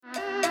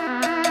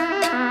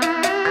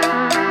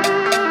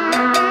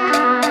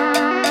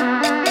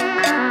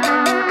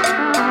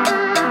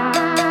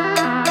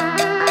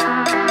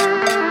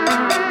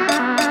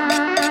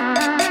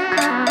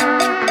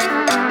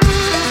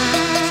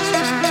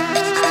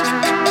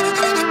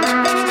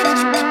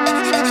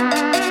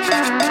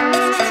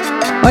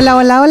Hola,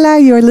 hola, hola.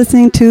 You're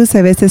listening to Se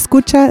Ve Se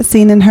Escucha,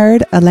 Seen and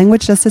Heard, a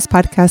language justice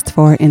podcast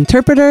for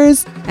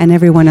interpreters and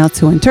everyone else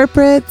who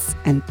interprets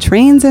and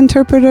trains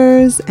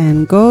interpreters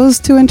and goes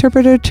to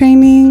interpreter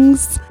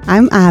trainings.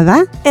 I'm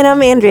Ada. And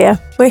I'm Andrea.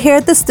 We're here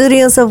at the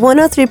studios of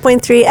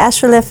 103.3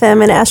 Asheville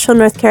FM in Asheville,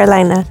 North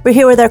Carolina. We're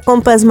here with our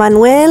compas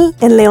Manuel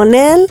and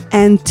Leonel.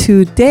 And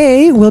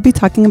today we'll be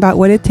talking about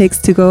what it takes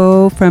to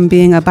go from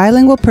being a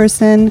bilingual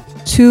person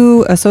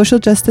to a social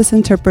justice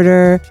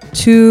interpreter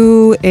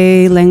to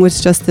a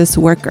language justice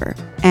worker.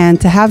 And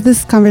to have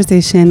this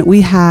conversation,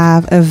 we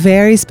have a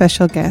very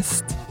special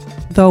guest,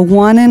 the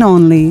one and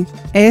only,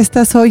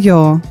 esta soy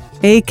yo,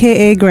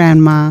 aka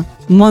Grandma,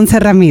 Monse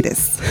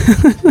Ramirez.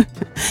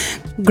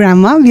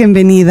 Grandma,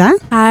 bienvenida.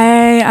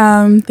 Hi,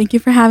 thank you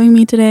for having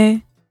me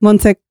today.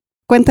 Monse,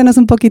 cuéntanos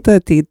un poquito de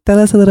ti. Tell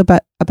us a little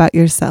bit about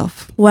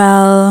yourself.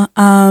 Well,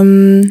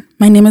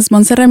 my name is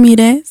Monse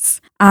Ramirez.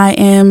 I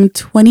am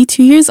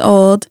 22 years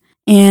old,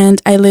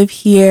 and I live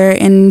here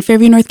in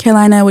Fairview, North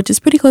Carolina, which is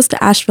pretty close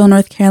to Asheville,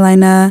 North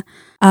Carolina.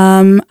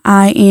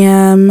 I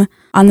am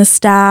on the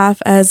staff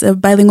as a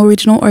bilingual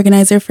regional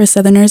organizer for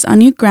Southerners on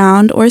New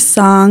Ground, or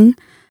SONG.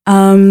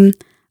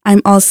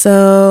 I'm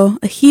also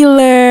a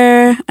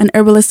healer, an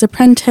herbalist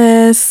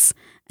apprentice,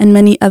 and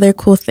many other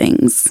cool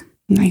things.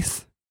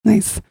 Nice.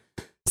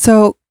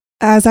 So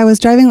as I was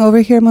driving over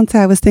here, Monse,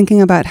 I was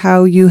thinking about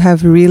how you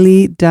have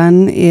really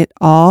done it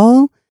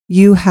all.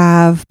 You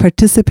have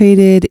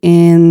participated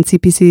in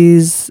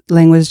CPC's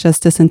language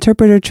justice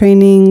interpreter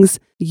trainings.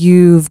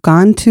 You've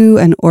gone to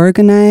and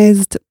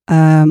organized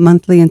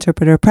monthly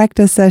interpreter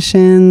practice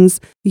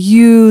sessions.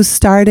 You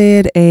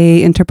started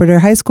a interpreter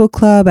high school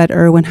club at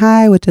Irwin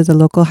High, which is a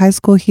local high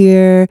school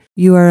here.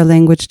 You are a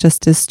language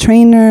justice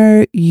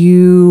trainer.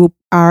 You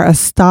are a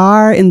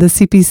star in the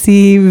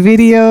CPC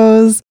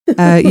videos.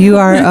 You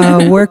are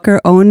a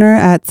worker owner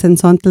at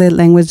Sensontle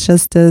Language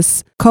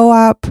Justice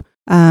Co-op.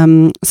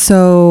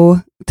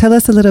 So tell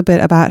us a little bit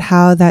about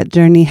how that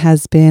journey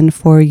has been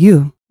for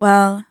you.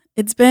 Well,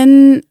 it's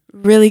been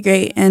really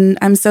great, and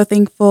I'm so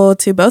thankful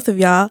to both of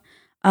y'all.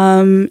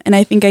 And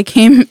I think I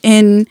came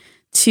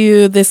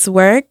into this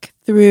work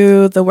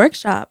through the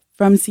workshop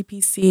from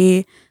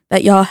CPC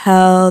that y'all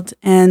held,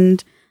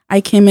 and I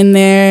came in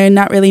there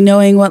not really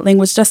knowing what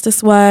language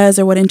justice was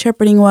or what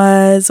interpreting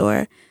was,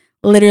 or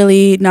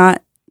literally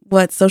not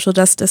what social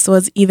justice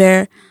was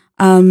either.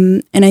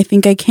 And I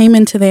think I came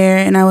into there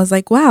and I was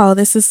like, wow,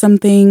 this is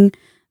something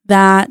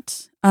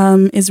that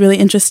is really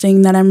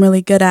interesting, that I'm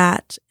really good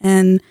at,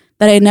 and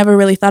that I had never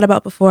really thought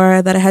about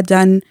before, that I had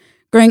done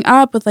growing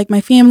up with like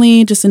my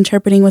family, just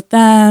interpreting with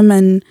them,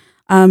 and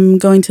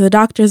going to the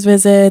doctor's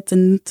visits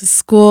and to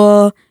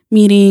school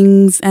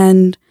meetings,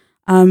 and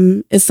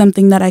is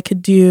something that I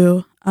could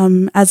do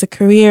as a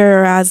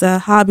career or as a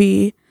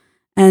hobby.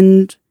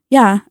 And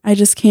yeah, I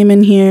just came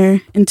in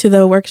here into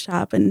the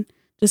workshop and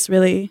just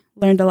really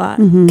learned a lot.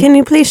 Mm-hmm. Can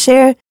you please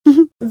share,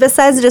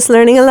 besides just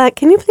learning a lot,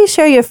 can you please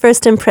share your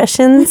first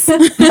impressions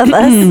of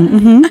us?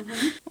 Mm-hmm.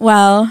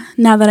 Well,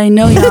 now that I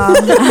know y'all,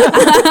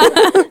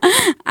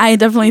 I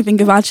definitely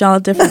think about y'all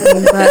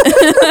differently.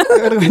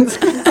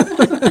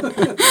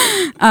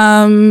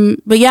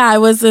 But yeah, I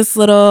was this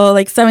little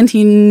like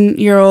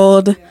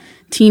 17-year-old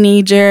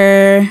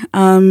teenager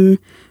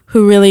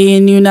who really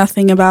knew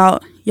nothing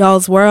about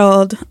y'all's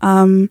world.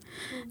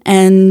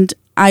 And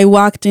I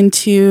walked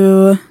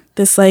into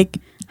this like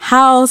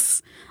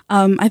house.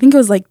 I think it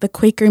was like the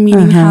Quaker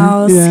Meeting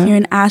House here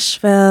in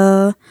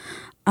Asheville.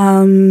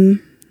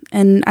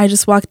 And I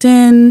just walked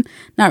in,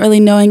 not really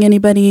knowing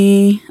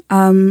anybody.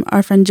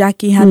 Our friend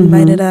Jackie had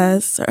invited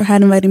us, or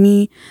had invited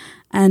me.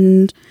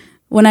 And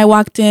when I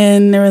walked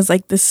in, there was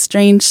like this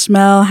strange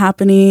smell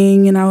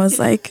happening. And I was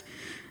like,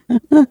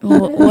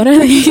 what are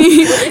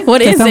they?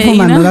 What is it?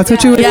 You know? That's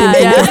what you were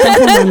thinking.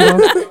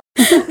 Yeah.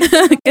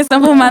 Que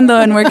están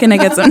fumando and where can I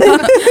get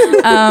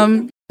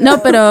some? No,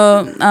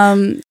 pero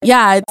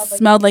yeah, it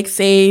smelled like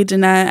sage,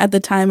 and at the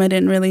time I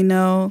didn't really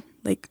know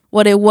like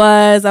what it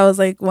was. I was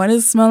like, what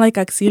does it smell like?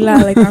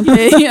 Axila, like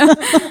armpit.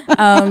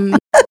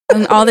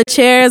 And all the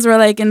chairs were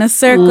like in a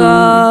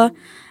circle,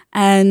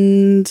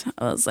 and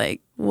I was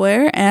like,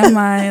 where am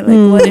I?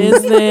 Like, what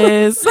is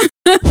this?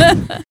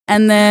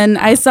 And then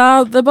I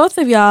saw the both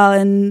of y'all,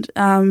 and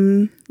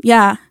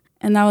yeah.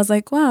 And I was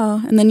like, wow.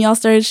 And then y'all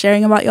started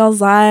sharing about y'all's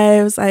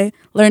lives. I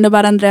learned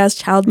about Andrea's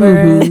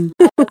childbirth,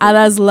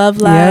 Ada's love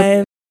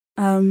life.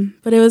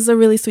 But it was a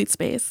really sweet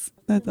space.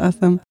 That's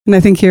awesome. And I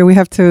think here we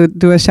have to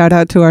do a shout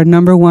out to our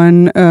number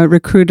one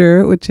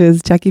recruiter, which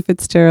is Jackie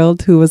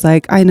Fitzgerald, who was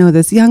like, I know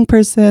this young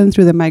person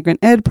through the Migrant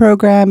Ed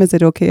program. Is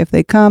it okay if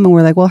they come? And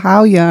we're like, well,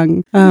 how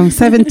young?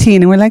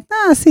 17. And we're like,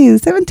 see,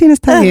 17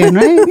 is está bien,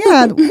 right?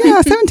 Yeah,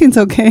 17's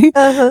okay.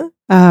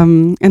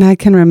 And I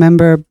can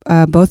remember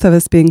both of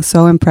us being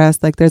so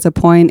impressed. Like there's a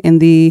point in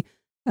the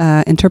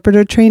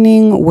interpreter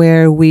training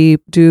where we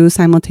do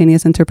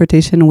simultaneous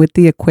interpretation with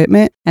the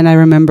equipment. And I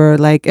remember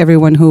like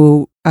everyone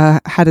who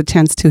had a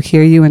chance to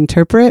hear you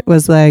interpret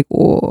was like,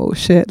 oh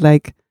shit,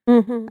 like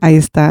ahí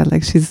está,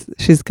 like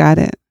she's got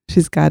it.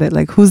 she's got it.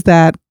 Like, who's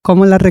that?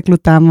 ¿Cómo la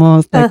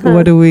reclutamos? Like,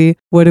 what do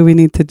we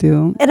need to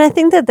do? And I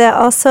think that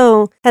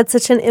also had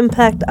such an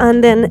impact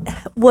on then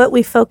what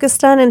we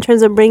focused on in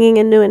terms of bringing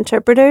in new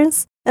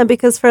interpreters. And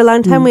because for a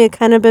long time we had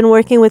kind of been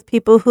working with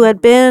people who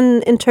had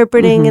been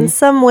interpreting in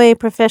some way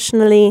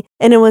professionally,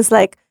 and it was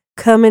like,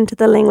 come into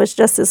the language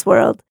justice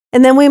world.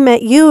 And then we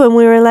met you and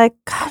we were like,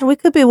 God, we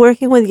could be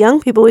working with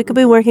young people. We could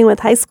be working with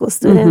high school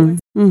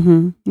students.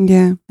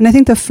 Yeah. And I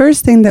think the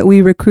first thing that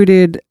we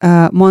recruited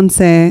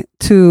Montse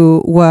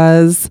to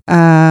was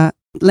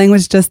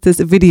language justice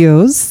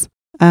videos.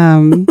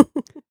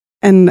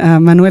 And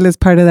Manuel is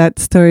part of that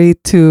story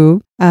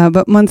too.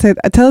 But Montse,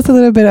 tell us a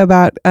little bit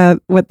about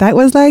what that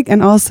was like,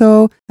 and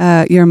also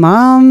your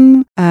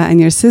mom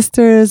and your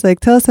sisters.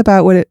 Like, tell us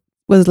about what it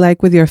was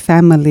like with your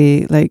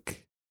family,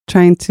 like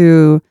trying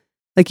to,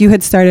 like you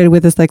had started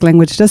with this like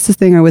language justice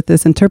thing or with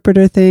this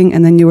interpreter thing,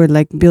 and then you were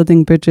like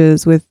building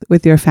bridges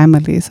with your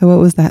family. So what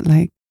was that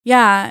like?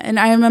 Yeah, and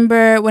I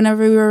remember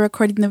whenever we were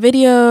recording the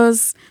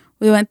videos,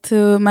 we went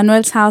to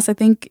Manuel's house. I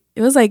think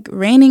it was like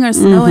raining or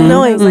snowing.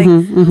 It was like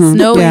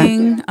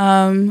snowing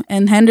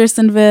in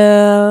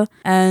Hendersonville,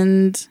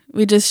 and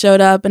we just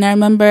showed up. And I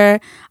remember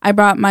I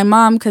brought my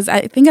mom because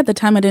I think at the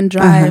time I didn't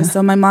drive,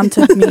 so my mom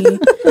took me,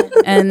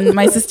 and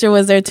my sister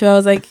was there too. I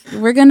was like,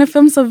 "We're gonna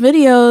film some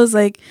videos."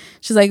 Like,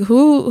 she's like,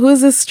 "Who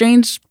is this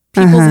strange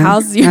people's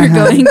house you're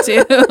going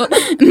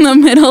to in the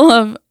middle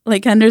of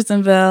like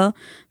Hendersonville?"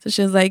 So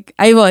she was like,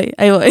 "Ahí voy."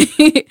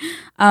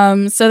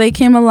 So they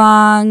came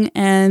along,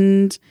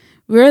 and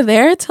we were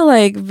there till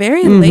like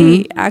very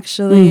late,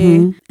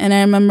 actually. And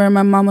I remember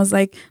my mom was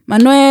like,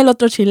 "Manuel,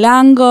 otro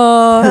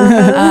chilango."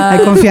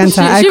 Hay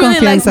confianza. She really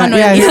likes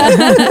Manuel.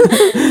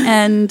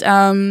 And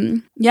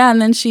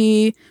and then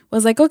she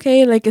was like,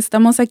 "Okay, like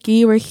estamos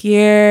aquí, we're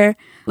here.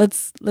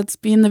 Let's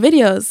be in the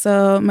videos."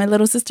 So my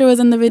little sister was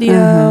in the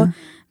video.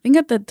 I think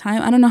at the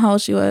time, I don't know how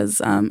old she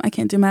was. I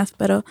can't do math,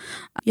 but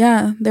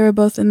yeah, they were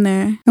both in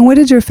there. And what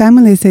did your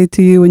family say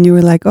to you when you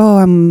were like, "Oh,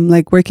 I'm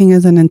like working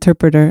as an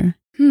interpreter"?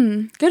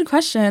 Good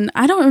question.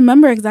 I don't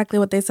remember exactly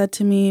what they said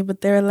to me, but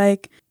they were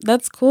like,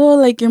 "That's cool.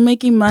 Like, you're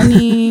making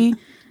money.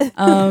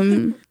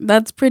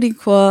 That's pretty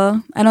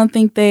cool." I don't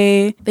think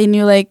they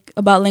knew like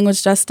about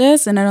language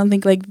justice, and I don't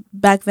think like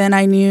back then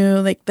I knew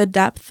like the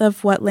depth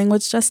of what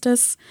language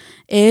justice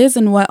is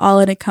and what all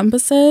it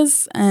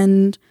encompasses.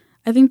 And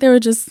I think they were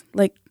just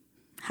like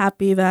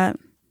happy that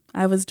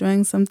I was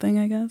doing something,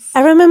 I guess.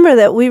 I remember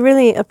that we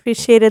really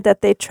appreciated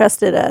that they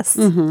trusted us.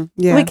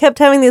 Yeah. We kept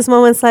having these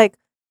moments like,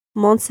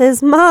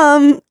 Montse's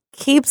mom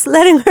keeps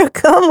letting her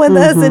come with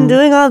us and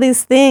doing all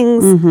these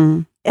things.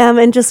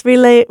 And just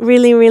really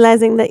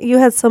realizing that you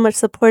had so much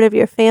support of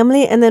your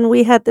family, and then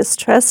we had this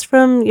trust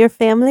from your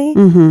family.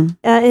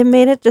 It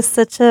made it just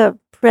such a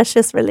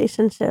precious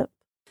relationship.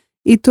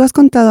 Y tú has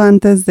contado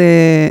antes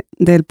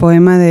del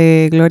poema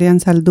de Gloria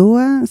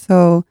Anzaldúa.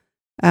 So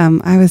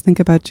I always think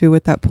about you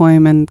with that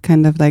poem and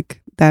kind of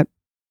like that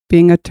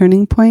being a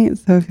turning point.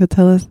 So if you'll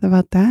tell us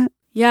about that.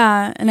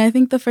 Yeah, and I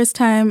think the first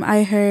time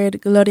I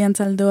heard Gloria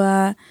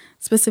Anzaldúa,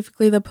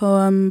 specifically the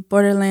poem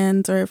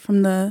Borderlands, or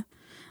from the,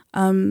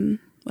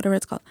 whatever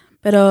it's called.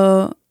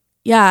 Pero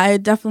yeah, I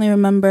definitely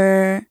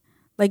remember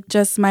like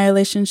just my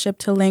relationship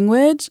to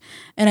language.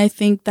 And I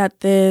think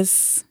that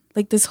this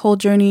whole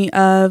journey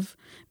of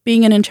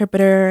being an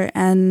interpreter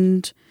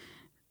and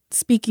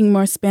speaking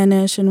more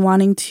Spanish and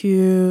wanting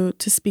to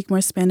speak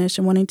more Spanish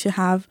and wanting to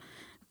have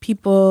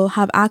people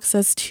have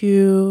access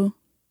to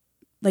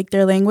like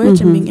their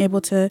language and being able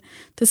to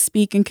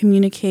speak and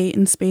communicate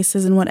in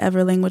spaces in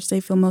whatever language they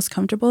feel most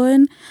comfortable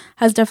in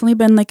has definitely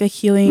been like a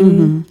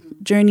healing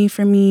journey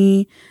for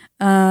me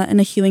and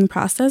a healing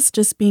process.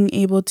 Just being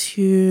able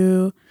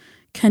to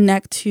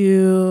connect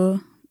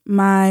to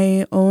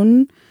my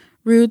own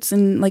roots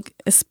and like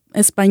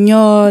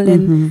Espanol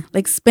and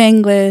like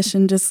Spanglish,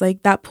 and just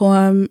like that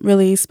poem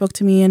really spoke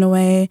to me in a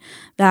way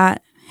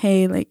that,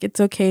 hey, like it's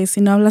okay si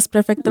no hablas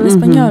perfecto el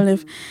español.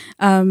 If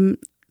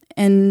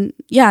and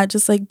yeah,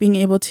 just like being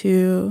able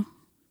to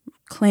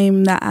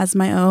claim that as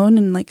my own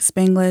and like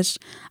Spanglish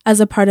as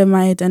a part of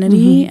my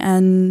identity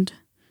and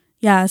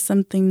yeah,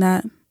 something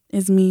that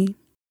is me.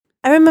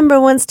 I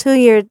remember once too,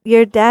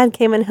 your dad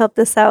came and helped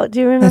us out. Do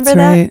you remember That's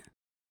that? Right.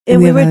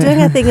 And we were doing,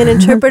 I think, an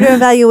interpreter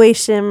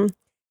evaluation,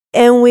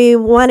 and we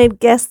wanted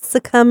guests to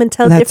come and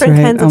tell different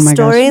kinds of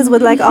stories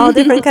with like all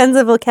different kinds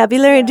of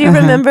vocabulary. Do you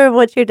remember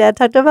what your dad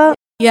talked about?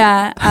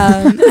 Yeah.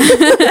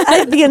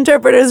 The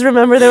interpreters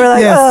remember. They were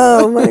like,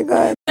 oh my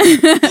God.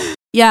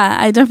 Yeah,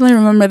 I definitely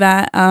remember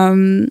that.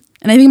 And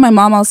I think my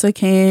mom also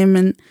came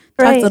and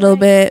talked a little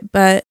bit.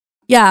 But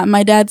yeah,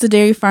 my dad's a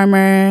dairy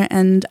farmer,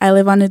 and I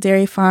live on a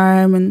dairy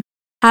farm and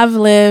have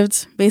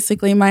lived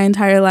basically my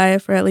entire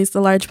life, or at least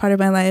a large part of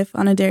my life,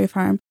 on a dairy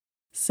farm.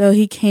 So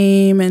he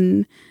came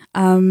and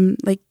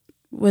like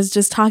was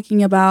just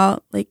talking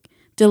about like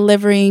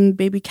delivering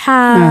baby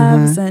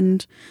calves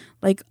and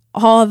like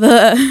all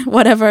the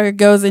whatever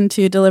goes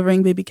into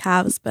delivering baby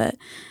calves,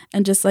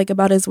 and just like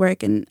about his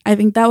work. And I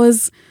think that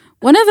was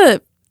one of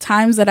the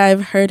times that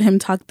I've heard him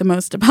talk the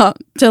most about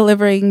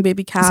delivering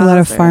baby cows. It's a lot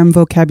of farm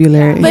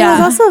vocabulary. But it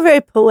was also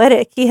very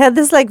poetic. He had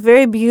this like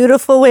very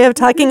beautiful way of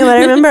talking about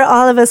it. I remember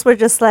all of us were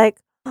just like,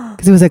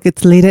 because it was like,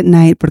 it's late at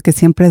night porque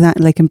siempre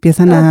like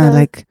empiezan a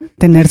like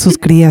tener sus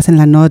crías en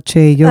la noche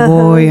y yo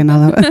voy and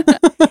all of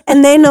that.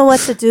 And they know what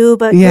to do,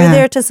 but you're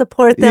there to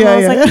support them. I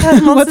was like,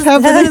 oh, what's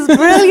happening? That is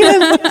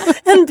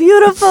brilliant and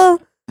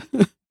beautiful.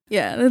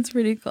 Yeah, that's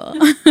pretty cool.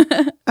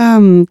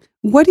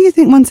 What do you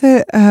think,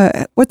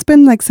 Montse, what's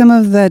been like some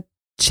of the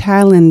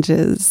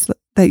challenges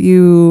that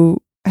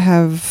you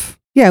have,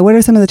 what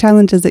are some of the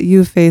challenges that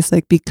you face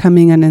like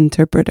becoming an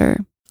interpreter?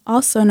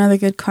 Also another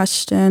good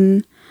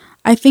question.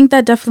 I think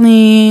that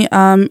definitely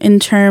in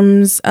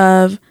terms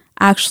of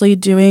actually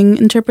doing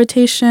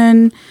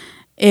interpretation,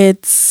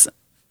 it's,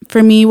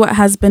 for me, what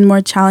has been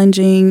more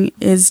challenging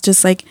is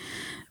just like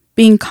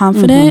being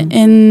confident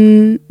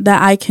in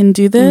that I can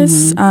do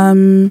this,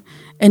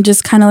 and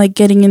just kind of like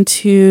getting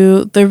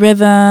into the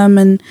rhythm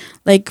and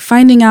like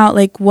finding out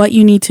like what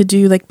you need to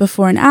do like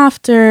before and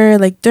after,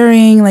 like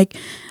during, like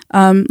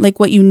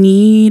what you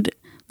need,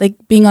 like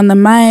being on the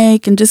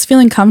mic and just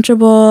feeling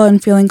comfortable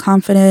and feeling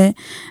confident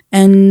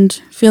and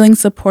feeling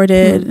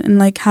supported and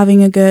like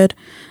having a good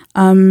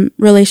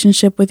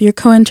relationship with your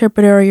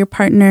co-interpreter or your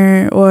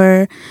partner,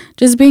 or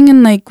just being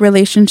in like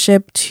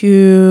relationship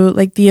to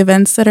like the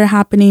events that are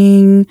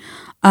happening.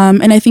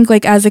 And I think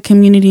like as a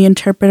community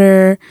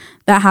interpreter,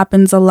 that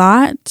happens a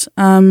lot,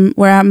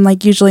 where I'm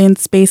like usually in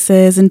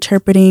spaces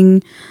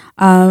interpreting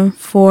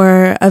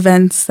for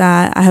events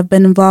that I have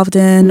been involved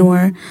in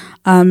or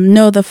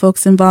know the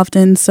folks involved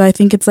in. So I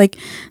think it's like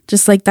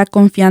just like that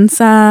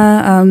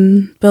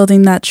confianza,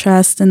 building that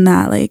trust and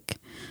that like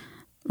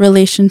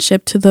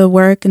relationship to the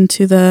work and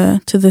to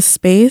the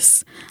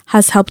space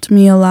has helped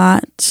me a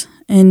lot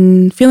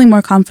in feeling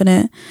more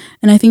confident.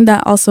 And I think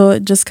that also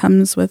it just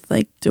comes with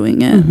like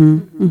doing it.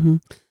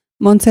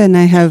 Montse and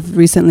I have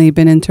recently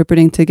been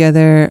interpreting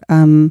together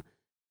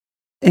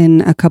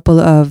in a couple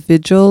of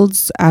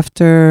vigils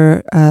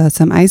after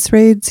some ice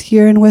raids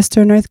here in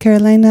Western North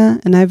Carolina.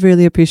 And I've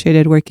really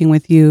appreciated working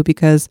with you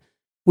because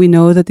we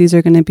know that these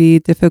are going to be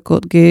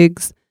difficult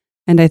gigs.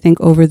 And I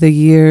think over the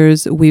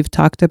years, we've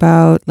talked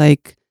about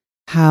like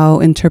how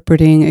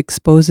interpreting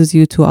exposes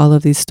you to all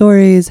of these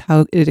stories,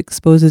 how it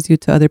exposes you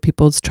to other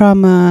people's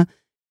trauma,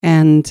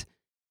 and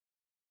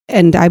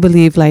I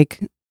believe like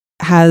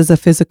has a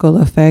physical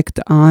effect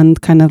on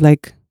kind of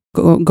like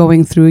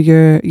going through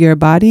your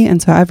body.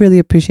 And so I've really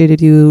appreciated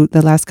you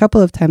the last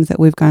couple of times that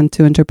we've gone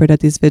to interpret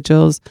at these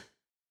vigils,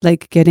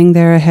 like getting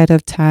there ahead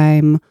of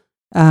time.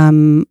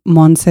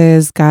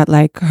 Montse's got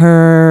like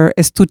her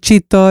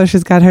estuchito.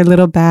 She's got her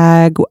little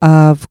bag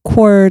of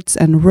quartz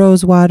and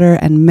rose water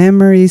and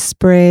memory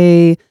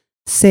spray,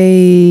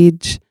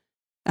 sage.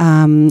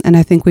 And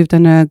I think we've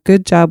done a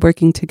good job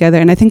working together.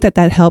 And I think that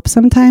helps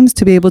sometimes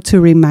to be able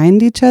to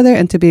remind each other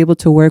and to be able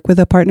to work with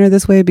a partner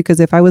this way. Because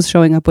if I was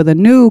showing up with a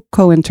new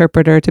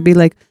co-interpreter to be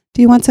like,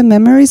 do you want some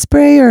memory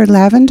spray or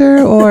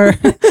lavender or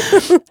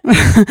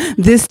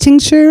this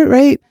tincture,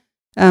 right?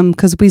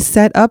 Because we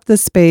set up the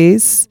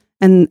space.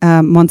 And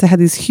Montse had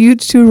these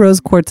huge 2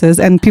 rose quartzes,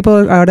 and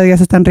people ahora ya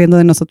se están riendo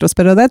de nosotros,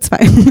 pero that's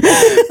fine.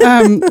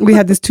 We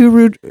had these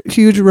 2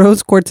 huge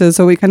rose quartzes,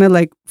 so we kind of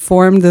like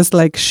formed this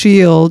like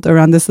shield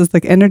around this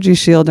like energy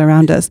shield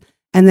around us.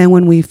 And then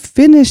when we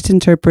finished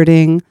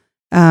interpreting,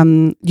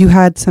 you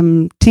had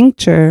some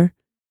tincture,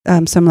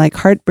 some like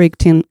heartbreak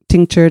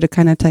tincture to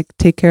kind of like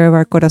take care of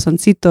our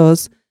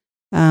corazoncitos.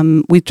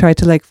 We tried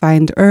to like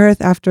find earth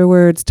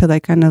afterwards to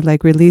like kind of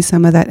like release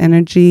some of that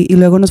energy. Y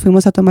luego nos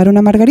fuimos a tomar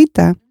una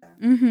margarita.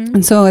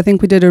 And so I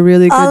think we did a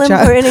really good job. All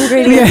important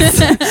ingredients.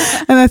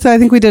 Yes. And so I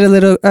think we did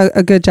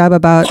a good job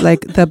about like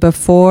the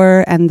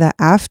before and the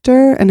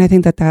after. And I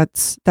think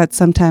that's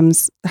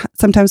sometimes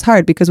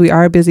hard because we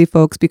are busy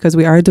folks, because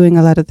we are doing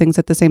a lot of things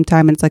at the same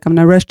time. And it's like, I'm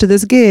going to rush to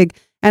this gig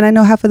and I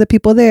know half of the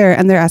people there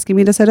and they're asking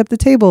me to set up the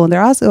table. And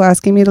they're also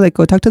asking me to like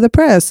go talk to the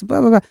press, blah,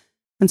 blah, blah.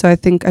 And so I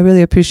think I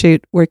really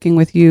appreciate working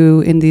with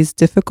you in these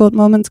difficult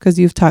moments because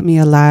you've taught me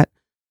a lot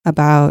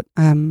about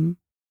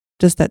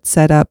just that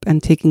setup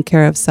and taking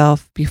care of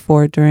self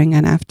before, during,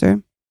 and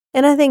after.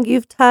 And I think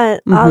you've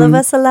taught all of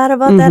us a lot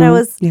about that.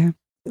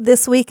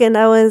 This weekend,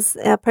 I was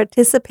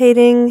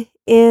participating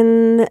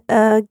in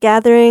a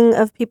gathering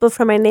of people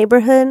from my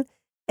neighborhood,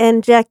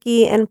 and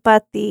Jackie and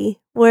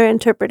Patti were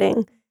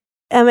interpreting.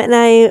 And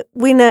I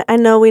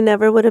know we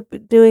never would have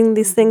been doing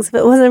these things if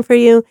it wasn't for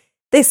you.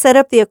 They set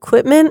up the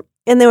equipment,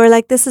 and they were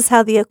like, this is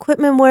how the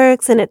equipment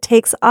works, and it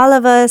takes all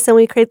of us, and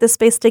we create this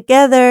space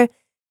together.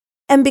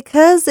 And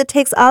because it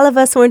takes all of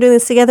us and we're doing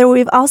this together,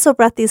 we've also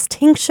brought these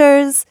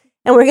tinctures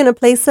and we're going to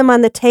place them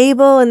on the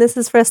table. And this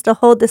is for us to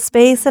hold the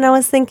space. And I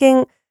was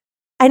thinking,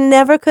 I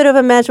never could have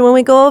imagined when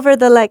we go over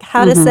the like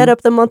how to set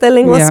up the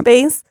multilingual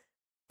space.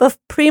 But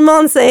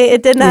pre-Montse,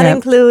 it did not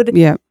include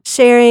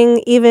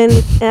sharing even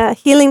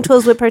healing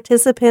tools with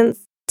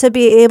participants to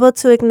be able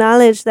to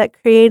acknowledge that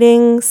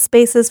creating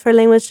spaces for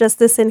language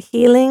justice and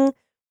healing,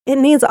 it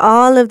needs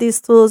all of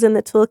these tools in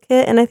the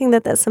toolkit. And I think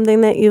that that's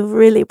something that you've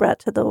really brought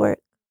to the work.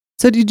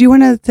 So did you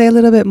want to say a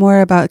little bit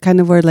more about kind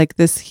of where like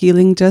this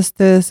healing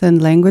justice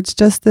and language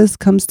justice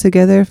comes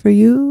together for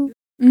you?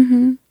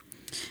 Mm-hmm.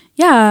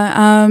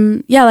 Yeah.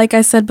 Like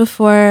I said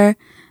before,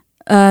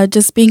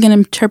 just being an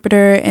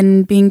interpreter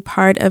and being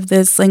part of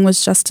this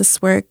language justice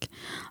work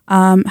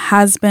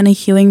has been a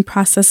healing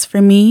process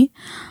for me.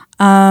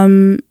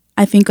 I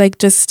think like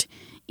just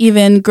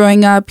even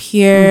growing up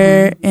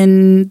here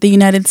in the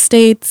United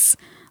States,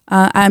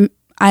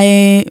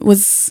 I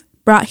was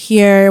brought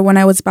here when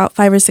I was about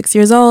 5 or 6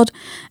 years old,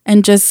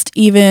 and just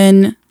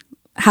even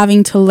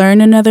having to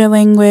learn another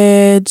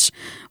language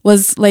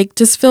was like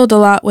just filled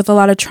with a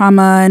lot of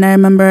trauma. And I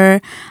remember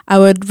I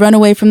would run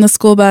away from the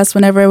school bus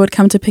whenever it would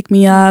come to pick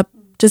me up,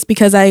 just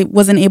because I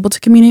wasn't able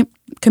to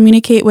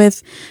communicate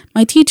with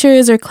my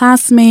teachers or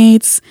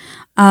classmates,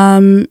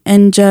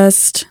 and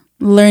just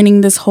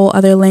learning this whole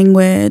other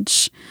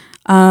language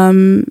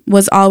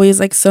was always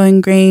like so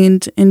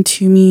ingrained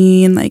into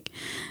me, and like,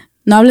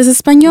 no hables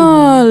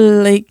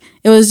español. Like,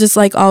 it was just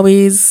like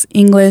always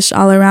English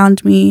all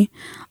around me.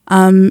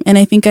 And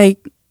I think I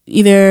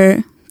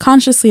either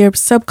consciously or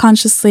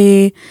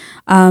subconsciously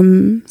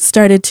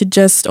started to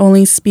just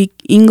only speak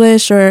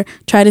English or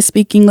try to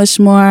speak English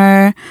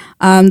more.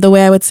 The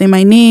way I would say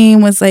my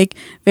name was like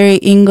very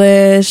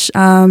English.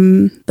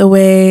 The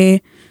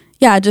way,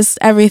 just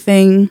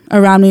everything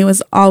around me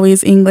was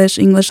always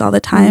English all the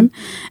time.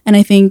 And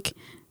I think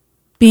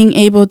being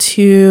able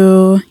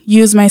to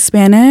use my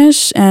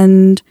Spanish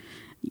and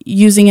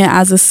using it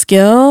as a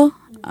skill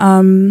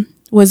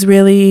was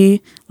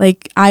really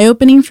like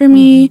eye-opening for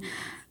me,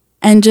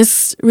 and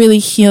just really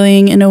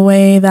healing in a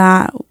way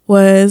that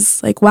was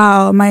like,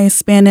 wow, my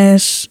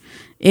Spanish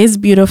is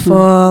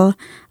beautiful.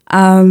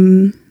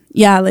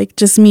 Like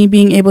just me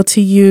being able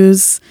to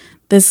use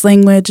this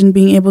language and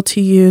being able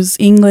to use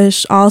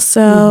English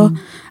also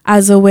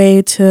as a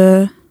way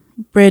to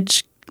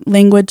bridge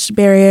language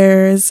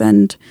barriers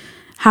and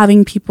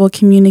having people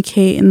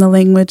communicate in the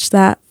language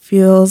that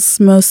feels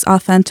most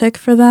authentic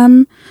for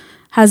them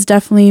has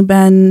definitely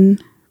been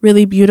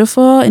really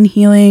beautiful and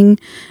healing.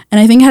 And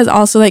I think has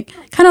also like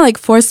kind of like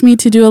forced me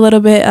to do a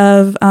little bit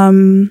of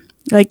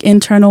like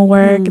internal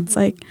work. It's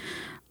like,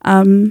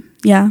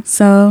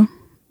 so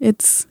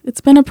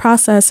it's been a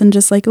process, and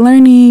just like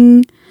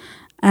learning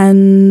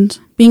and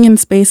being in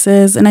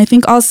spaces. And I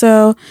think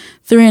also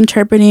through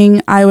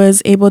interpreting, I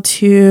was able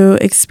to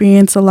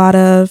experience a lot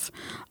of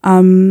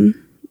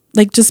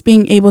like just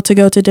being able to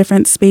go to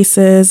different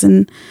spaces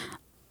and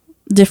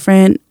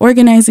different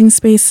organizing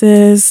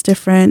spaces,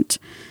 different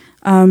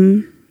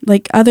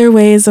like other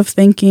ways of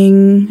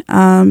thinking.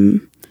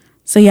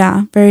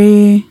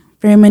 Very,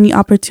 very many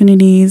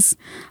opportunities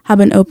have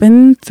been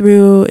opened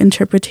through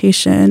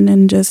interpretation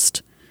and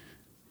just,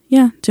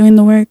 doing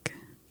the work.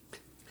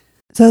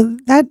 So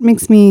that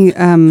makes me,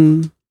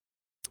 I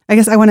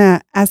guess I want to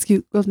ask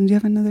you, Golden, do you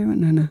have another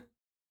one?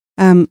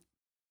 No.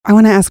 I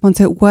want to ask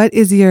Montse, what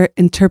is your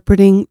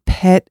interpreting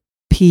pet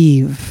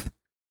peeve?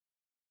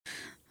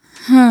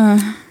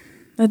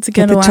 That's a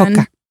good one.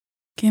 Choca.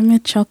 Que me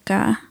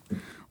choca.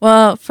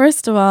 Well,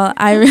 first of all,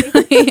 I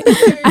really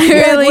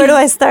Where do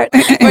I start?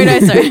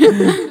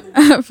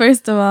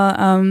 First of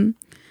all,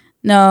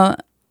 no,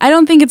 I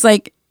don't think it's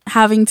like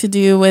having to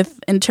do with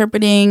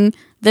interpreting,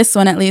 this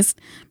one at least,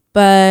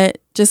 but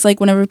just like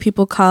whenever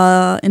people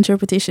call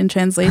interpretation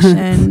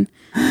translation,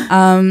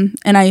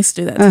 and I used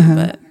to do that too,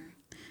 but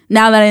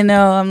now that I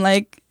know, I'm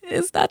like,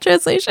 is that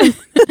translation?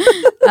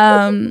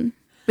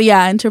 But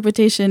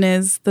interpretation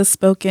is the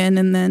spoken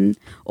and then,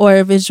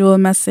 or visual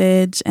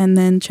message, and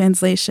then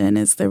translation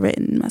is the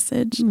written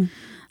message.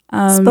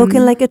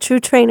 Spoken like a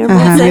true trainer.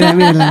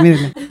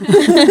 Mírala.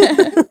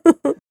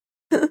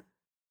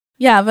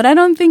 But I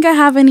don't think I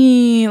have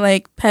any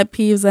like pet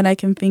peeves that I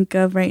can think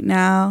of right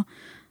now.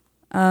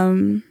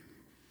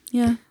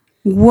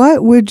 What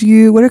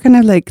are kind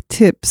of like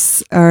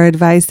tips or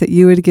advice that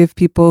you would give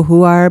people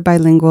who are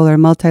bilingual or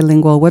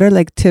multilingual? What are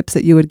like tips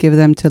that you would give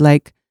them to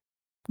like,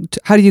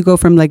 how do you go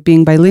from like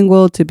being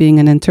bilingual to being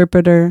an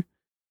interpreter?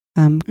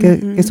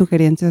 ¿Qué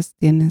sugerencias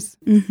tienes?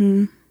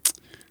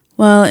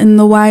 Well, in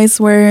the wise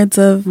words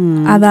of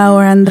Ada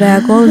or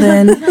Andrea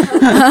Golden,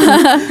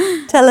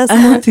 tell us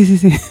more.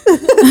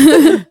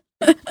 Sí.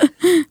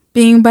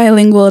 Being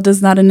bilingual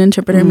does not an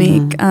interpreter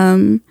make.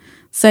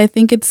 So I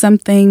think it's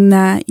something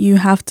that you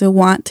have to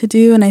want to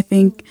do. And I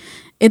think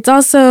it's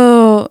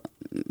also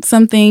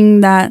something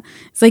that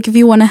it's like if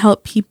you want to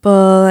help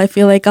people, I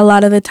feel like a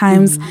lot of the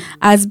times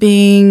as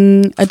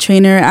being a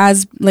trainer,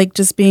 as like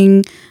just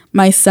being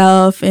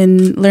myself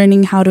and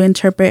learning how to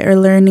interpret or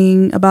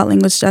learning about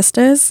language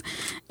justice,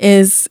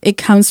 is it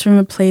comes from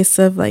a place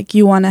of like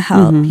you want to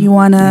help. You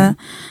want to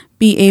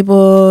be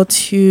able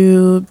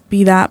to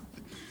be that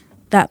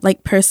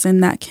like person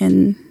that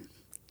can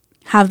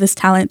have this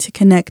talent to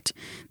connect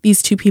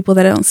these two people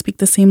that don't speak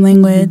the same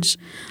language.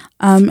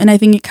 And I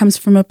think it comes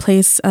from a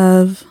place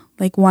of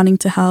like wanting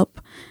to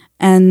help.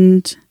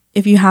 And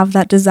if you have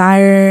that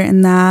desire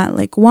and that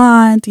like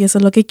want, y eso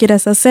es lo que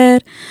quieres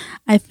hacer,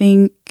 I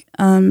think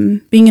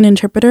being an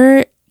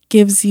interpreter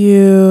gives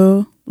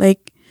you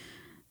like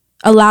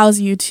allows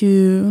you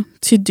to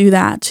do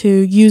that, to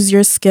use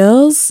your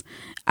skills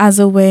as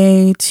a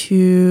way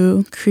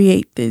to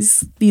create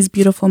these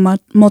beautiful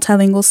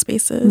multilingual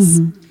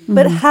spaces.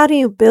 But how do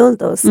you build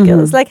those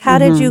skills? Like, how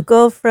did you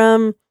go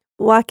from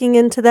walking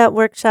into that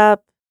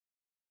workshop,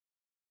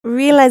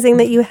 realizing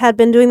that you had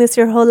been doing this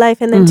your whole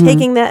life, and then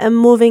taking that and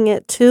moving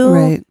it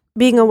to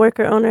being a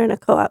worker owner in a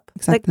co-op?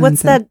 Like,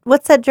 what's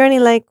that journey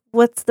like?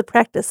 What's the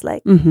practice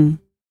like?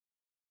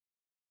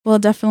 Well,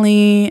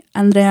 definitely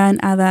Andrea and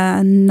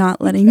Ada not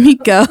letting me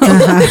go.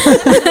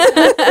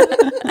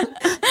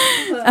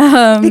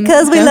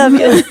 Because we love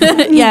you.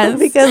 Yes.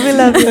 Because we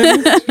love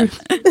you.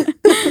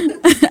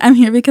 I'm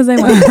here because I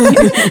want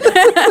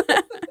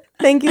to.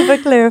 Thank you for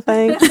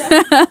clarifying.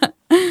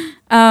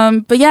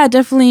 But yeah,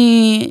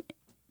 definitely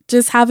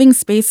just having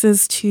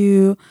spaces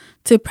to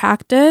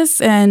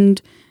practice,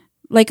 and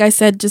like I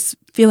said, just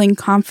feeling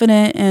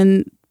confident,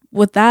 and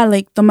with that,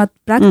 like toma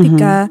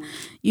práctica,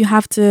 you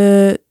have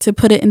to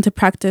put it into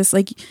practice.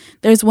 Like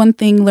there's one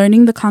thing,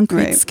 learning the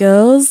concrete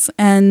skills,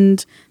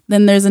 and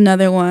then there's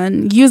another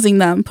one, using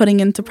them, putting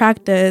into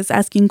practice,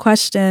 asking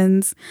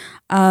questions.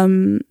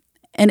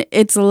 And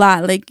it's a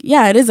lot. Like,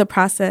 yeah, it is a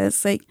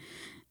process. Like,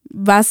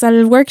 vas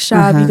al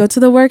workshop, you go to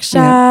the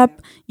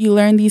workshop, you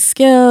learn these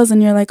skills,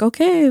 and you're like,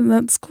 okay,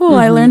 that's cool.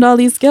 I learned all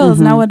these skills.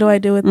 Now what do I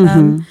do with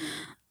them?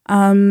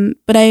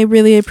 But I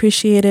really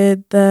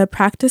appreciated the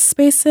practice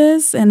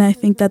spaces, and I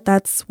think that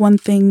that's one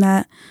thing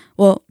that,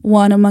 well,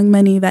 one among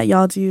many that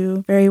y'all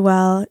do very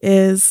well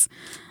is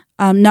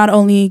not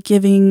only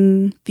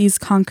giving these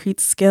concrete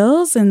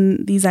skills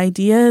and these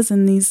ideas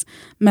and these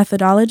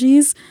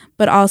methodologies,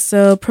 but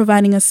also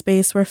providing a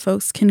space where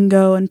folks can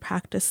go and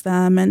practice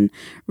them and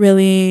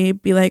really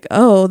be like,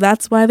 oh,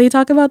 that's why they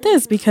talk about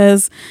this,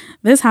 because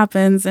this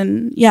happens.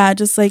 And yeah,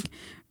 just like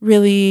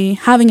really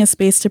having a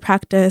space to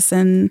practice,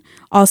 and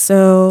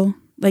also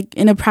like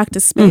in a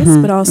practice space,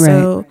 but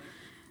also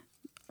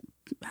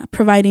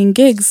providing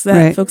gigs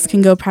that folks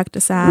can go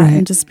practice at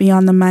and just be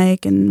on the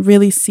mic and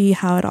really see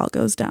how it all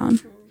goes down.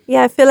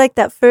 Yeah, I feel like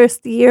that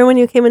first year when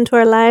you came into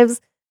our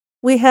lives,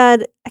 we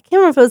had, I can't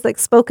remember if it was like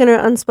spoken or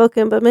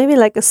unspoken, but maybe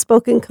like a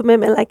spoken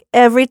commitment. Like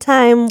every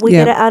time we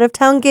get an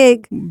out-of-town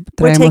gig,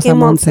 we're taking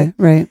Monse.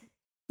 Right.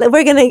 Like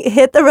we're going to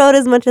hit the road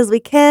as much as we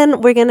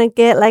can. We're going to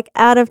get like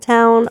out of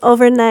town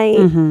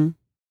overnight.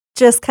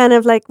 Just kind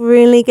of like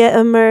really get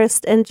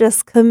immersed and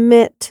just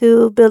commit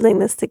to building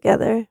this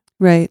together.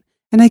 Right.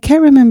 And I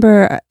can't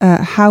remember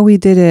how we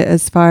did it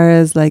as far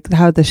as like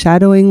how the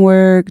shadowing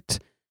worked.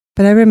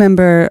 But I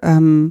remember,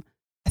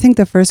 I think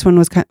the first one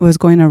was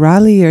going to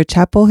Raleigh or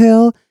Chapel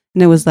Hill.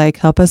 And it was like,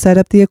 help us set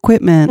up the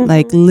equipment,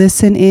 like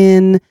listen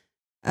in,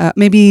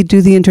 maybe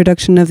do the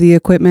introduction of the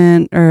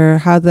equipment or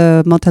how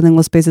the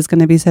multilingual space is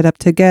going to be set up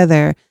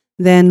together.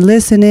 Then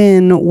listen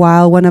in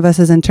while one of us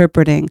is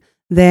interpreting.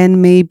 Then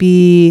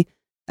maybe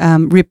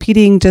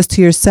repeating just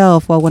to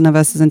yourself while one of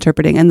us is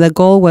interpreting. And the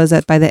goal was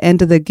that by the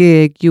end of the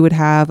gig, you would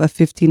have a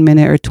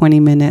 15-minute or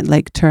 20-minute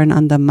like turn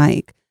on the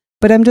mic.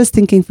 But I'm just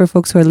thinking for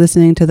folks who are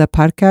listening to the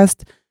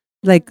podcast,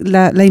 like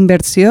la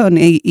inversión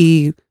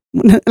y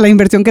la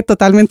inversión que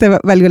totalmente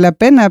valió la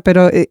pena,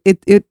 pero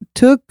it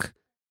took,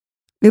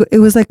 it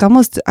was like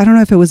almost, I don't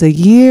know if it was a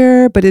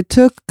year, but it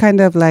took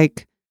kind of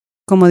like,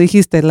 como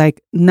dijiste,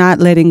 like not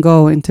letting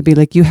go and to be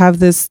like, you have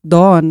this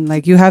dawn,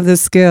 like you have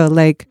this skill,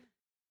 like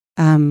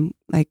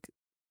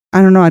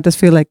I don't know, I just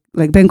feel like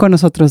ven con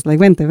nosotros, like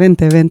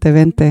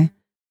vente.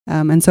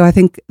 And so I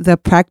think the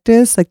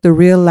practice, like the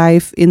real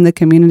life in the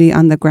community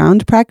on the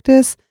ground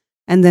practice,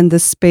 and then the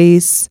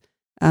space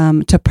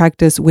to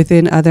practice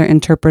within other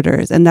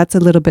interpreters. And that's a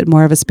little bit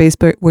more of a space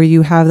where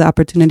you have the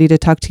opportunity to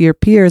talk to your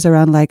peers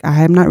around like,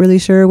 I'm not really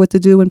sure what to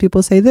do when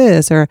people say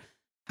this, or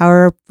how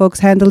are folks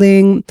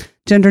handling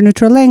gender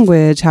neutral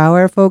language? How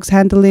are folks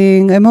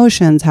handling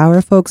emotions? How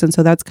are folks? And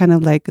so that's kind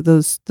of like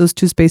those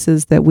two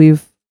spaces that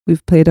we've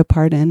played a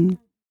part in.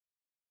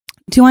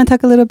 Do you want to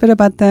talk a little bit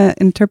about the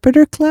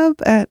Interpreter Club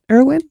at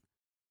Irwin?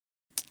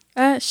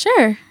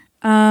 Sure.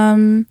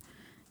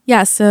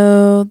 Yeah,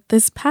 so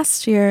this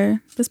past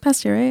year,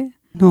 right?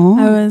 No.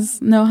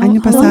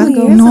 Año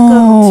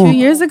pasado. 2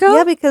 years ago?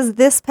 Yeah, because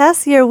this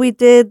past year we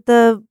did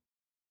the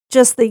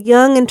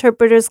Young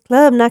Interpreters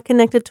Club, not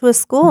connected to a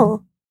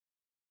school.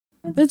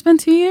 It's been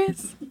 2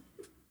 years?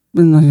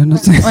 No, yo no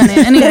sé. Well,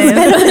 anyways.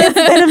 It's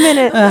been a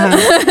minute.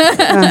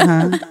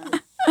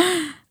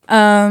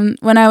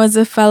 When I was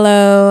a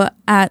fellow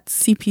at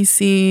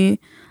CPC,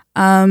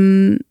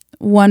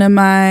 one of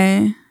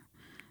my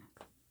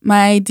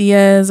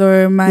ideas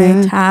or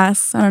my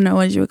tasks, I don't know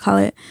what you would call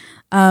it,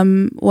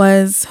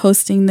 was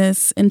hosting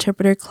this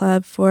interpreter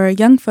club for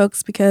young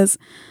folks, because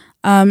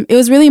it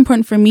was really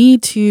important for me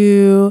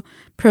to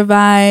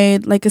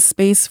provide like a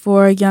space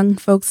for young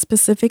folks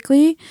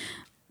specifically,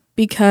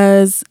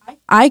 because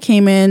I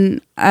came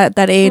in at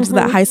that age,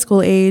 that high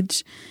school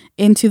age,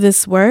 into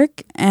this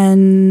work,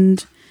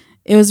 and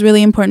it was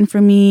really important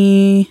for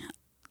me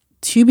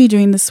to be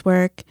doing this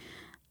work,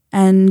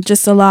 and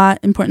just a lot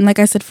important, like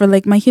I said, for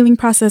like my healing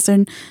process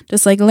and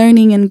just like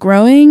learning and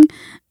growing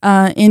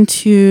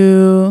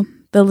into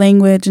the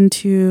language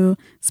into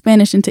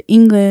Spanish, into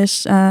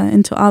English,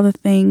 into all the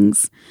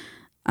things.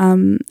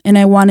 And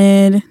I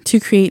wanted to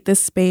create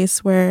this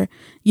space where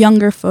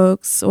younger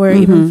folks or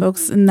even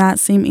folks in that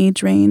same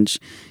age range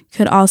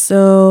could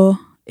also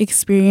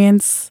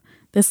experience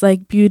this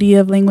like beauty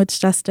of language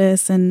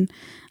justice and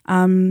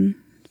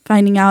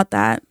finding out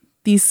that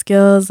these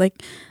skills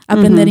like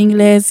aprender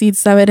inglés y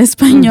saber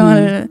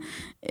español,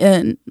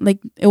 and like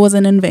it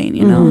wasn't in vain,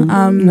 you know.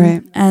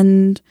 Right.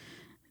 And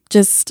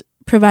just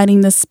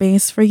providing this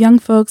space for young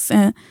folks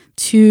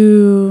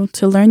to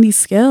learn these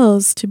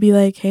skills, to be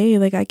like, hey,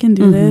 like I can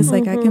do this,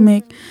 like I can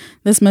make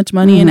this much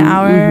money an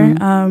hour.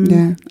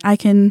 I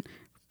can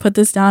put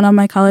this down on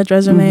my college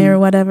resume or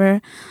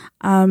whatever.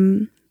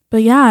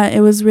 But yeah,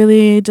 it was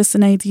really just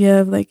an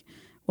idea of like,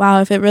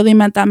 wow, if it really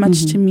meant that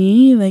much to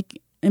me,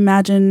 like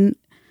imagine,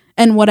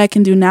 and what I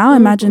can do now,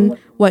 imagine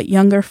what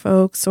younger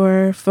folks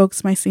or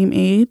folks my same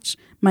age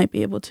might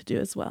be able to do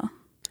as well.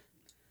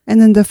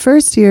 And then the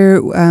first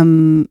year,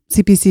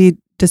 CPC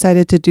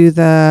decided to do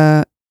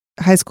the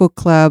high school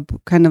club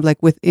kind of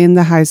like within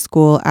the high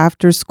school,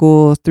 after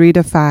school, 3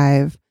 to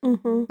 5.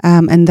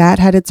 And that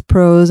had its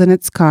pros and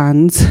its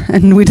cons.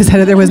 And we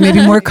decided there was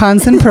maybe more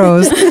cons than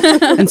pros.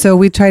 And so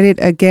we tried it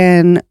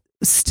again,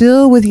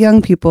 still with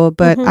young people,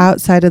 but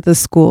outside of the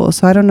school.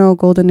 So I don't know,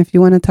 Golden, if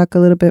you want to talk a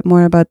little bit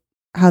more about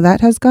how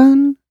that has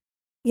gone?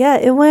 Yeah,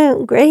 it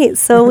went great.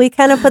 So we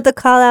kind of put the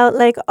call out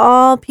like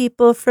all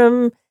people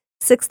from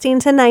 16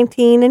 to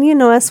 19. And you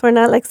know us, we're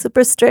not like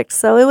super strict.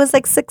 So it was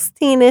like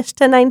 16-ish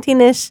to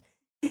 19-ish.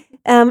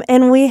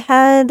 And we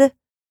had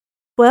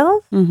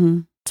 12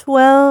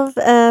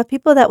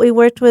 people that we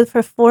worked with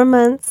for 4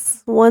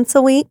 months, once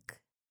a week,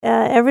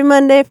 every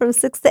Monday from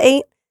 6 to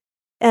 8.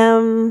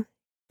 And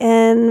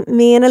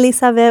me and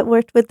Elizabeth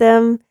worked with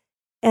them.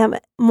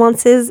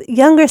 Monse's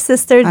younger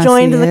sister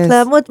joined the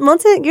club. Well,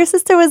 Monse, your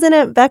sister was in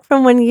it back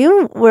from when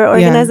you were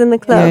organizing the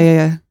club.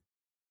 Yeah.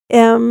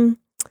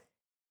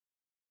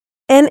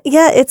 And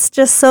yeah, it's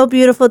just so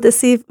beautiful to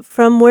see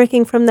from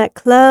working from that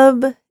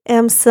club.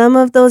 Some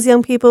of those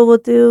young people will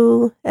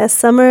do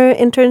summer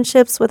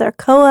internships with our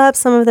co-op.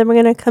 Some of them are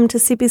going to come to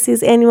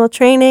CPC's annual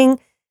training.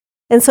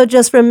 And so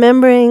just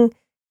remembering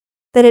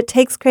that it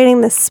takes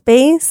creating the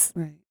space.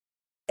 Right.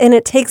 And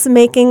it takes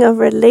making a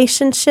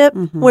relationship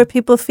where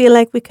people feel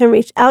like we can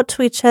reach out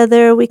to each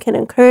other, we can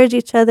encourage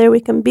each other, we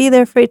can be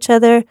there for each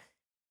other.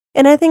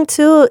 And I think,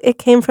 too, it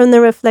came from the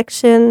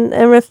reflection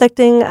and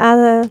reflecting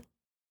Ada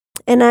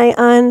and I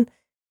on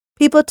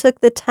people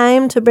took the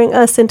time to bring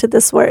us into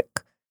this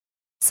work.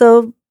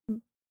 So,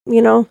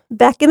 you know,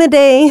 back in the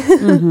day,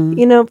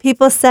 you know,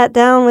 people sat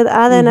down with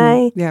Ada and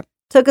I,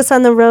 took us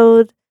on the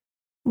road,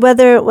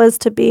 whether it was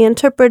to be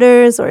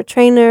interpreters or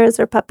trainers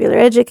or popular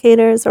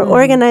educators or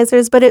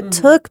organizers, but it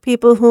took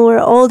people who were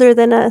older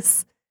than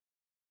us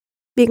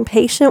being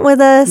patient with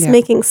us,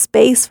 making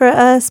space for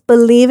us,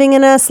 believing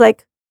in us,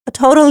 like a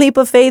total leap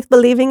of faith,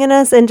 believing in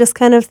us, and just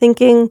kind of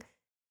thinking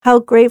how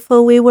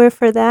grateful we were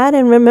for that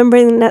and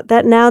remembering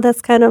that now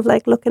that's kind of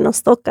like, lo que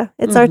nos toca.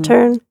 It's our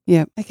turn.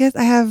 Yeah. I guess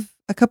I have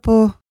a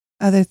couple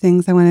other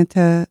things I wanted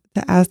to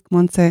ask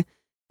Monse.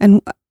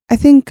 And I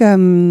think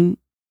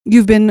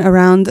you've been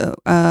around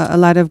a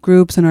lot of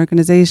groups and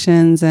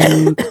organizations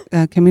and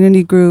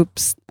community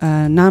groups,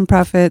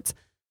 nonprofits.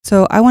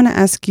 So I want to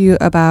ask you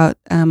about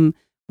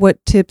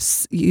what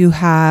tips you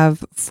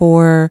have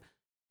for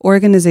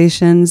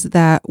organizations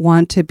that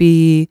want to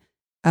be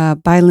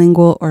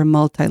bilingual or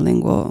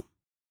multilingual.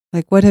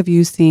 Like, what have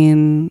you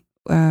seen?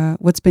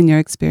 What's been your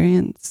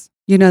experience?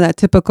 You know, that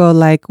typical,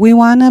 like, we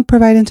want to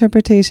provide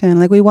interpretation,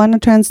 like we want to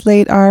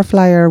translate our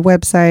flyer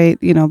website,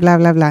 you know, blah,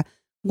 blah, blah.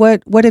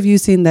 What have you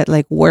seen that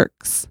like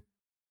works?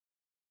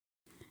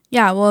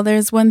 Yeah, well,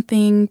 there's one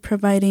thing,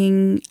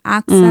 providing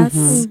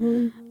access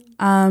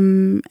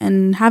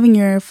and having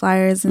your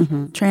flyers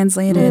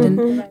translated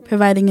and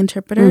providing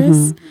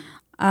interpreters.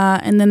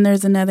 And then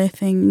there's another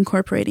thing,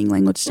 incorporating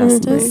language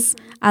justice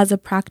as a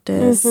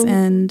practice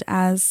and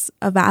as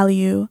a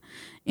value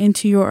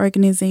into your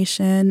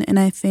organization. And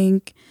I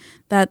think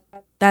that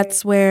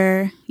that's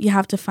where you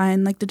have to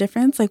find like the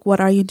difference, like what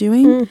are you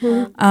doing?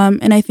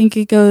 And I think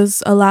it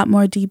goes a lot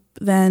more deep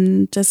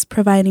than just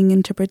providing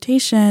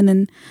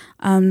interpretation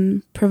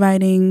and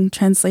providing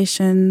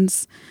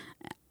translations.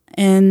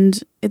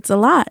 And it's a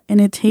lot, and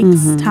it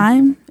takes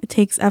time, it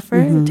takes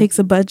effort, it takes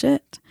a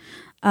budget.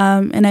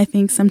 And I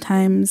think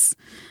sometimes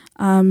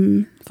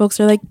folks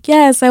are like,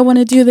 yes, I want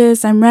to do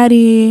this, I'm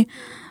ready.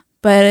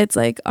 But it's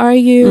like, are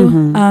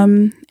you?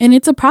 And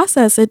it's a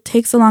process. It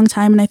takes a long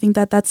time. And I think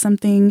that that's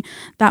something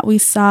that we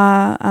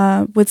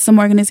saw with some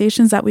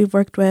organizations that we've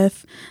worked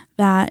with,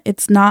 that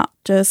it's not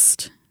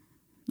just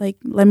like,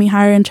 let me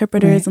hire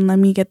interpreters and let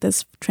me get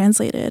this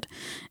translated.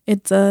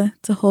 It's a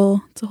whole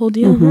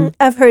deal.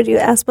 I've heard you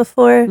ask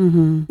before,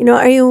 you know,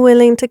 are you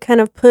willing to kind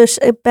of push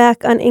it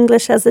back on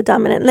English as the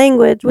dominant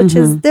language, which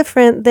is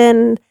different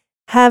than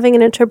having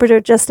an interpreter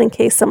just in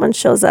case someone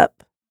shows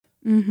up?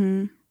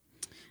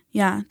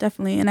 Yeah,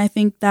 definitely. And I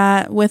think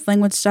that with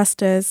language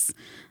justice,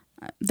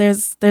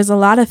 there's a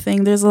lot of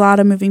things. There's a lot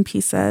of moving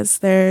pieces.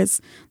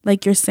 There's,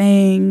 like you're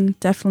saying,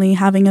 definitely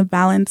having a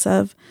balance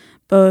of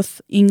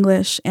both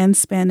English and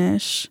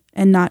Spanish,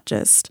 and not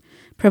just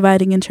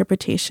providing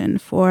interpretation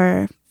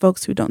for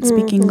folks who don't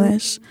speak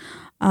English,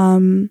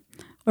 or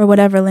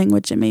whatever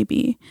language it may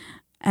be.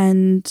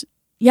 And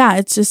yeah,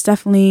 it's just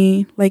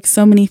definitely like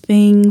so many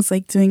things,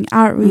 like doing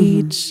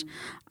outreach,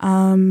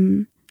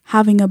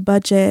 having a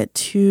budget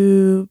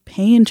to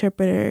pay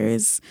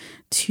interpreters,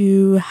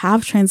 to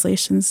have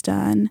translations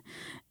done.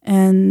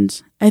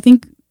 And I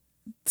think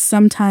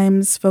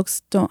sometimes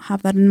folks don't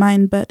have that in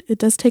mind, but it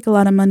does take a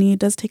lot of money, it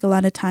does take a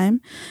lot of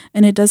time,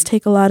 and it does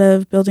take a lot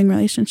of building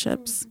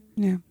relationships.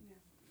 Yeah.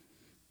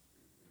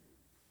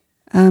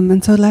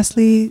 And so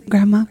lastly,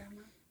 Grandma,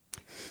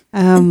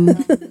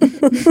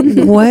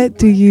 what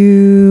do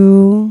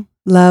you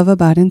love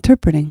about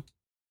interpreting?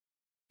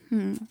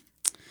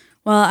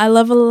 Well, I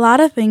love a lot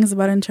of things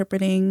about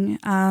interpreting.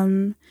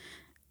 And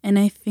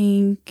I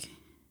think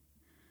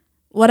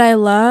what I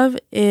love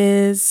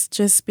is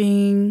just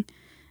being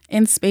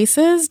in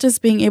spaces,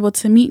 just being able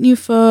to meet new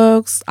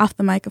folks, off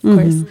the mic, of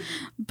course.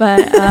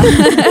 But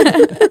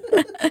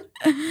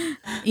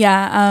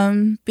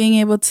being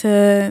able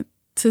to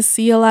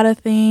see a lot of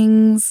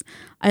things.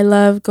 I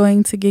love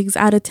going to gigs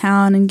out of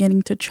town and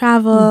getting to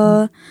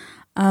travel.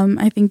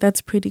 I think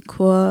that's pretty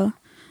cool.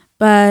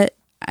 But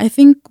I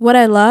think what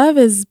I love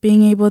is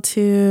being able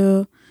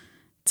to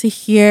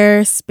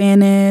hear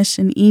Spanish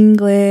and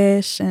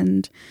English,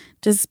 and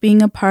just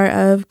being a part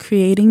of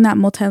creating that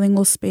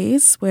multilingual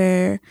space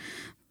where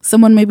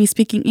someone may be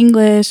speaking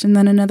English and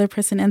then another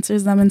person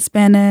answers them in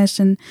Spanish,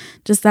 and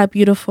just that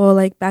beautiful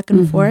like back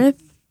and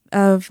forth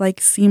of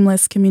like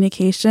seamless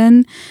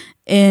communication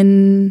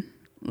in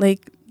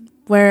like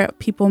where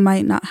people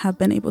might not have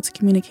been able to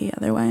communicate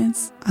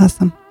otherwise.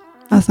 Awesome.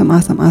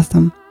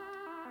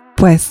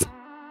 Pues,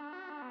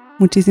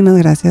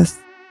 muchísimas gracias.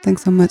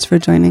 Thanks so much for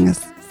joining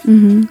us.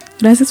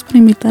 Gracias por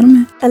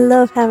invitarme. I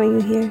love having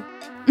you here.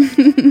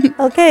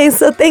 Okay,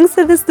 so thanks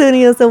to the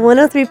studios of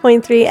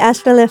 103.3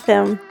 Asheville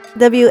FM,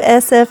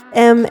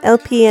 WSFM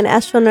LP in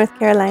Asheville, North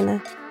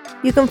Carolina.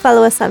 You can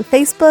follow us on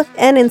Facebook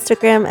and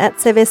Instagram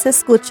at Se Ve Se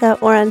Escucha,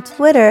 or on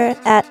Twitter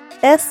at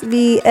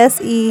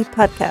SVSE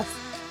Podcast.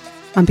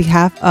 On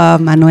behalf of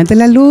Manuel de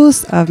la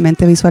Luz of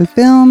Mente Visual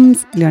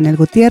Films, Leonel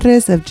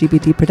Gutierrez of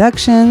GBD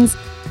Productions,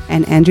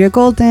 and Andrea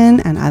Golden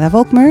and Ada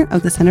Volkmer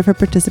of the Center for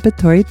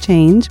Participatory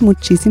Change,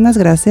 muchísimas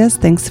gracias.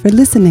 Thanks for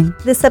listening.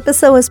 This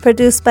episode was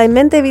produced by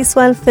Mente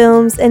Visual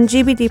Films and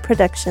GBD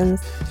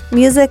Productions.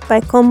 Music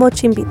by Combo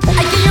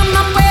Chimbita.